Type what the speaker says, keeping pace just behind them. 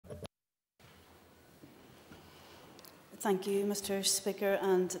Thank you, Mr Speaker,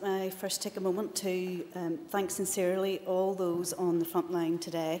 and I first take a moment to thank sincerely all those on the front line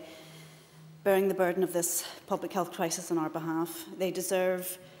today bearing the burden of this public health crisis on our behalf. They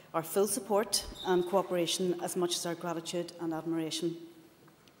deserve our full support and cooperation as much as our gratitude and admiration.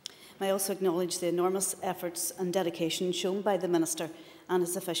 I also acknowledge the enormous efforts and dedication shown by the Minister and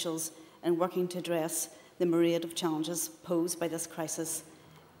his officials in working to address the myriad of challenges posed by this crisis,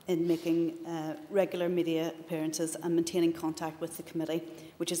 in making regular media appearances and maintaining contact with the committee,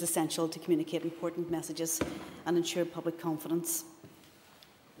 which is essential to communicate important messages and ensure public confidence.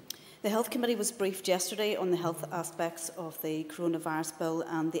 The Health Committee was briefed yesterday on the health aspects of the coronavirus bill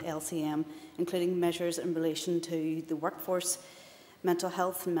and the LCM, including measures in relation to the workforce, mental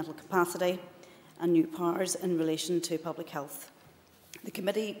health and mental capacity, and new powers in relation to public health. The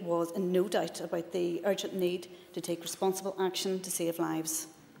committee was in no doubt about the urgent need to take responsible action to save lives.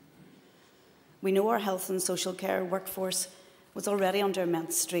 We know our health and social care workforce was already under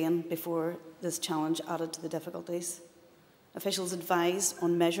immense strain before this challenge added to the difficulties. Officials advised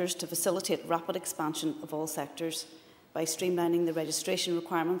on measures to facilitate rapid expansion of all sectors by streamlining the registration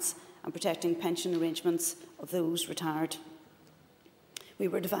requirements and protecting pension arrangements of those retired. We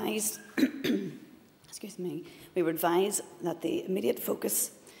were advised, we were advised that the immediate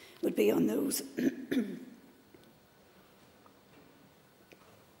focus would be on those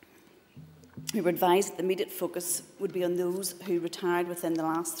who retired within the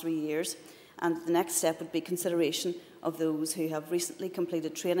last 3 years, and the next step would be consideration of those who have recently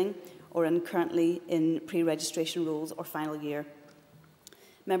completed training or are currently in pre-registration roles or final year.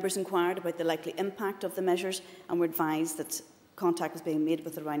 Members inquired about the likely impact of the measures and were advised that contact was being made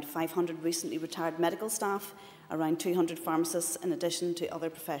with around 500 recently retired medical staff, around 200 pharmacists, in addition to other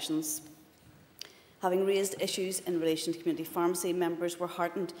professions. Having raised issues in relation to community pharmacy, members were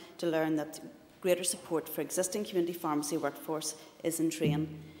heartened to learn that greater support for existing community pharmacy workforce is in train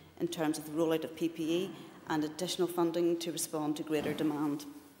in terms of the rollout of PPE and additional funding to respond to greater demand.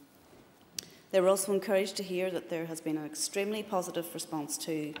 They were also encouraged to hear that there has been an extremely positive response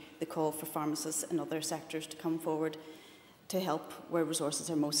to the call for pharmacists in other sectors to come forward to help where resources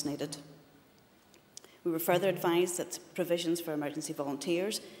are most needed. We were further advised that provisions for emergency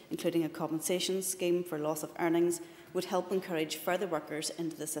volunteers, including a compensation scheme for loss of earnings, would help encourage further workers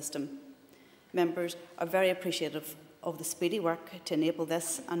into the system. Members are very appreciative of the speedy work to enable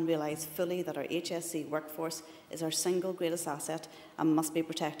this and realise fully that our HSE workforce is our single greatest asset and must be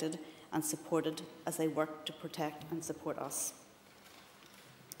protected and supported as they work to protect and support us.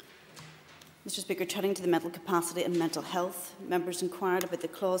 Mr Speaker, turning to the mental capacity and mental health, members inquired about the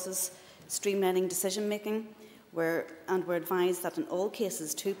clauses streamlining decision-making and were advised that in all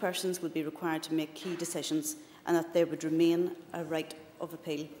cases 2 persons would be required to make key decisions and that there would remain a right of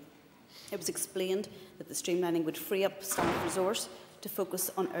appeal. It was explained that the streamlining would free up staff resource to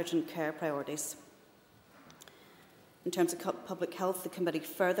focus on urgent care priorities. In terms of public health, the committee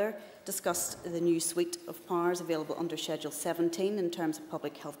further discussed the new suite of powers available under Schedule 17 in terms of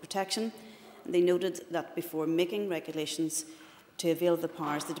public health protection. They noted that before making regulations to avail of the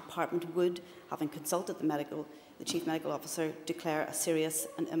powers, the Department would, having consulted the Chief Medical Officer, declare a serious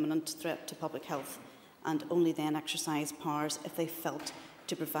and imminent threat to public health, and only then exercise powers if they felt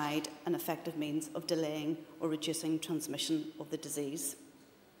to provide an effective means of delaying or reducing transmission of the disease.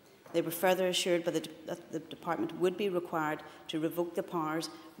 They were further assured that the Department would be required to revoke the powers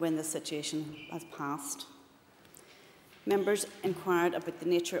when the situation has passed. Members inquired about the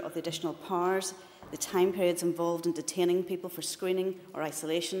nature of the additional powers, the time periods involved in detaining people for screening or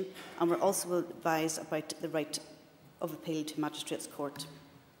isolation, and were also advised about the right of appeal to Magistrates' Court.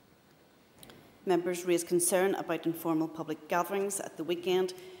 Members raised concern about informal public gatherings at the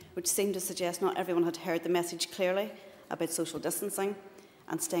weekend, which seemed to suggest not everyone had heard the message clearly about social distancing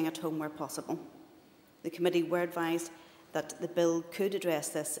and staying at home where possible. The committee were advised that the bill could address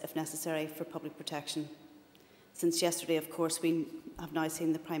this if necessary for public protection. Since yesterday, of course, we have now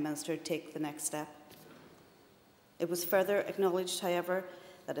seen the Prime Minister take the next step. It was further acknowledged, however,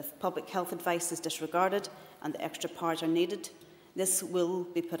 that if public health advice is disregarded and the extra powers are needed, this will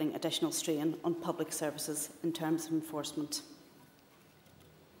be putting additional strain on public services in terms of enforcement.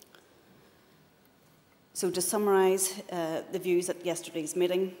 So to summarise the views at yesterday's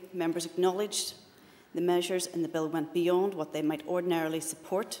meeting, members acknowledged the measures in the bill went beyond what they might ordinarily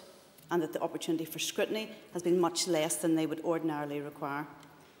support and that the opportunity for scrutiny has been much less than they would ordinarily require.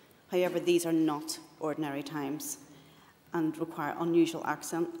 However, these are not ordinary times and require unusual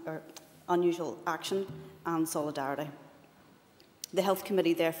action and solidarity. The Health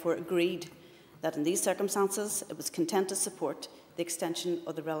Committee therefore agreed that in these circumstances it was content to support the extension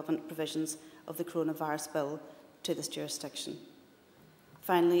of the relevant provisions of the coronavirus bill to this jurisdiction.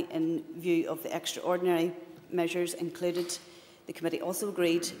 Finally, in view of the extraordinary measures included, the committee also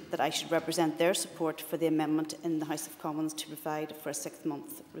agreed that I should represent their support for the amendment in the House of Commons to provide for a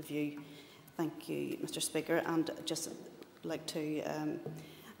 6-month review. Thank you, Mr. Speaker, and I'd just like to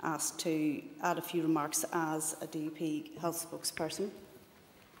ask to add a few remarks as a DUP health spokesperson.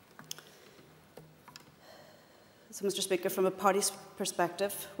 So, Mr. Speaker, from a party's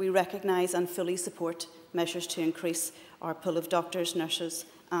perspective, we recognise and fully support measures to increase our pool of doctors, nurses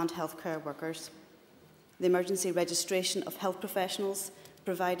and healthcare workers. The emergency registration of health professionals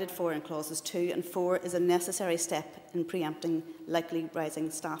provided for in clauses 2 and 4 is a necessary step in preempting likely rising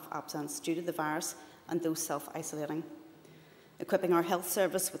staff absence due to the virus and those self-isolating. Equipping our health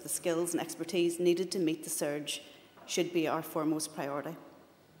service with the skills and expertise needed to meet the surge should be our foremost priority.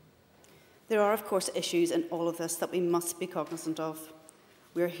 There are, of course, issues in all of this that we must be cognizant of.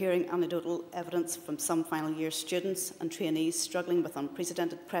 We are hearing anecdotal evidence from some final year students and trainees struggling with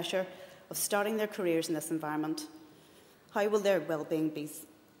unprecedented pressure of starting their careers in this environment. How will their well-being be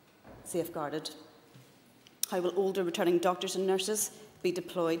safeguarded? How will older returning doctors and nurses be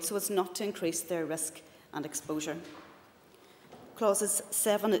deployed so as not to increase their risk and exposure? Clauses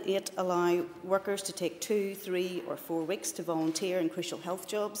 7 and 8 allow workers to take 2, 3 or 4 weeks to volunteer in crucial health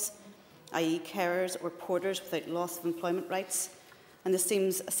jobs, i.e. carers or porters without loss of employment rights, and this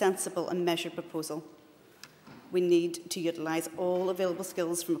seems a sensible and measured proposal. We need to utilise all available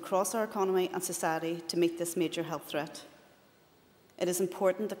skills from across our economy and society to meet this major health threat. It is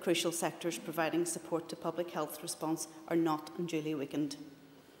important that crucial sectors providing support to public health response are not unduly weakened.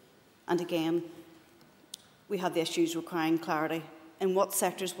 And again, we have the issues requiring clarity. In what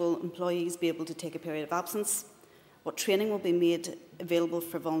sectors will employees be able to take a period of absence? What training will be made available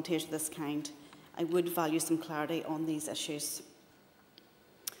for volunteers of this kind? I would value some clarity on these issues.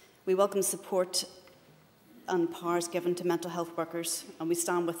 We welcome support and powers given to mental health workers, and we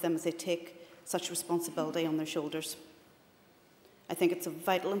stand with them as they take such responsibility on their shoulders. I think it's of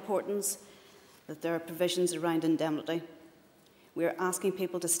vital importance that there are provisions around indemnity. We are asking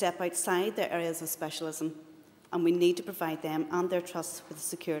people to step outside their areas of specialism, and we need to provide them and their trusts with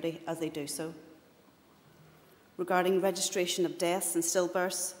security as they do so. Regarding registration of deaths and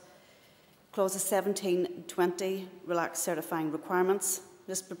stillbirths, clauses 17 and 20 relax certifying requirements.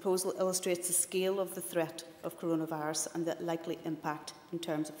 This proposal illustrates the scale of the threat of coronavirus and the likely impact in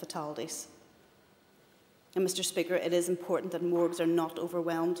terms of fatalities. And Mr. Speaker, it is important that morgues are not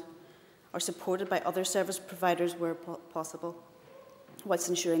overwhelmed or supported by other service providers where possible, whilst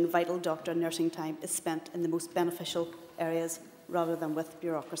ensuring vital doctor and nursing time is spent in the most beneficial areas rather than with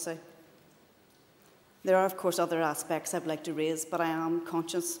bureaucracy. There are, of course, other aspects I'd like to raise, but I am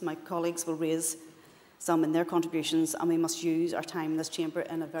conscious my colleagues will raise some in their contributions, and we must use our time in this chamber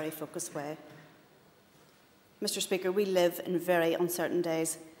in a very focused way. Mr. Speaker, we live in very uncertain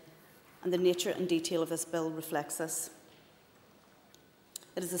days, and the nature and detail of this bill reflects this.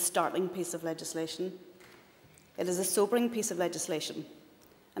 It is a startling piece of legislation. It is a sobering piece of legislation,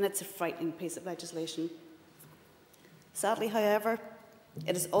 and it's a frightening piece of legislation. Sadly, however,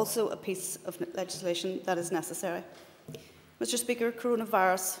 it is also a piece of legislation that is necessary. Mr. Speaker,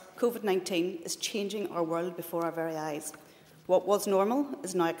 coronavirus, COVID-19, is changing our world before our very eyes. What was normal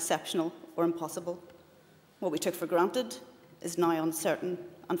is now exceptional or impossible. What we took for granted is now uncertain,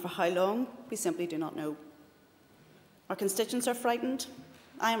 and for how long, we simply do not know. Our constituents are frightened.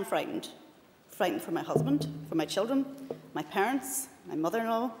 I am frightened. Frightened for my husband, for my children, my parents, my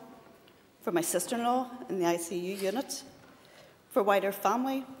mother-in-law, for my sister-in-law in the ICU unit, for wider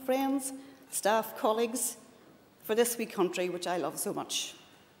family, friends, staff, colleagues, for this wee country which I love so much.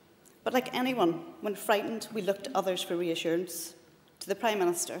 But like anyone, when frightened, we look to others for reassurance, to the Prime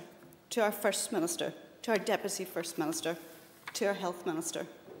Minister, to our First Minister, to our Deputy First Minister, to our Health Minister,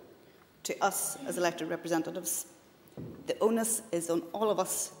 to us as elected representatives. The onus is on all of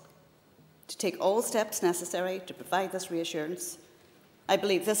us to take all steps necessary to provide this reassurance. I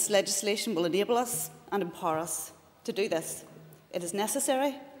believe this legislation will enable us and empower us to do this. It is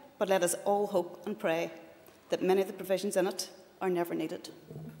necessary, but let us all hope and pray that many of the provisions in it are never needed.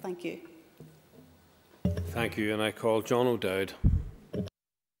 Thank you. Thank you, and I call John O'Dowd.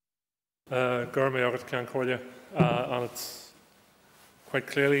 And it's quite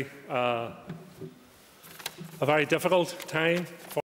clearly a very difficult time for